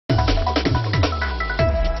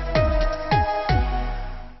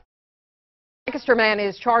Lancaster man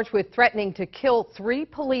is charged with threatening to kill 3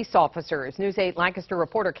 police officers. News 8 Lancaster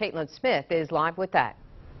reporter Caitlin Smith is live with that.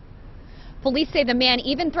 Police say the man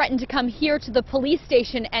even threatened to come here to the police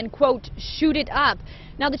station and, quote, shoot it up.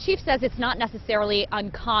 Now, the chief says it's not necessarily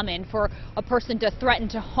uncommon for a person to threaten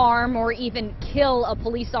to harm or even kill a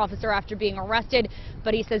police officer after being arrested,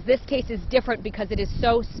 but he says this case is different because it is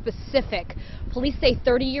so specific. Police say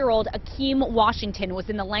 30-year-old Akeem Washington was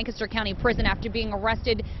in the Lancaster County Prison after being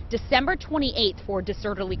arrested December 28th for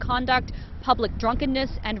disorderly conduct, public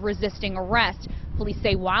drunkenness, and resisting arrest. Police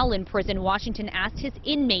say while in prison, Washington asked his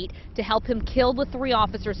inmate to help him kill the 3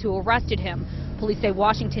 officers who arrested him. Police say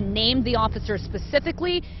Washington named the officers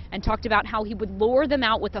specifically and talked about how he would lure them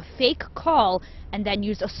out with a fake call and then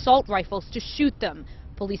use assault rifles to shoot them.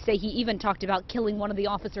 Police say he even talked about killing one of the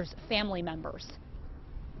officers' family members.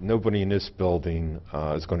 Nobody in this building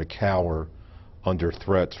is going to cower under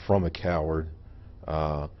threats from a coward.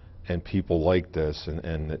 And people like this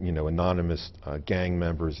and you know, anonymous gang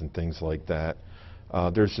members and things like that.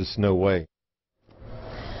 There's just no way.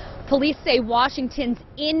 Police say Washington's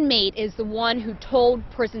inmate is the one who told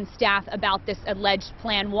prison staff about this alleged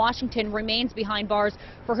plan. Washington remains behind bars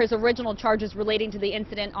for his original charges relating to the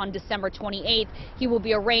incident on December 28th. He will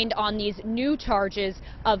be arraigned on these new charges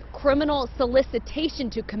of criminal solicitation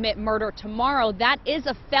to commit murder tomorrow. That is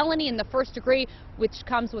a felony in the first degree, which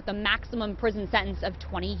comes with a maximum prison sentence of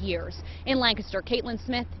 20 years. In Lancaster, Caitlin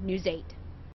Smith, News 8.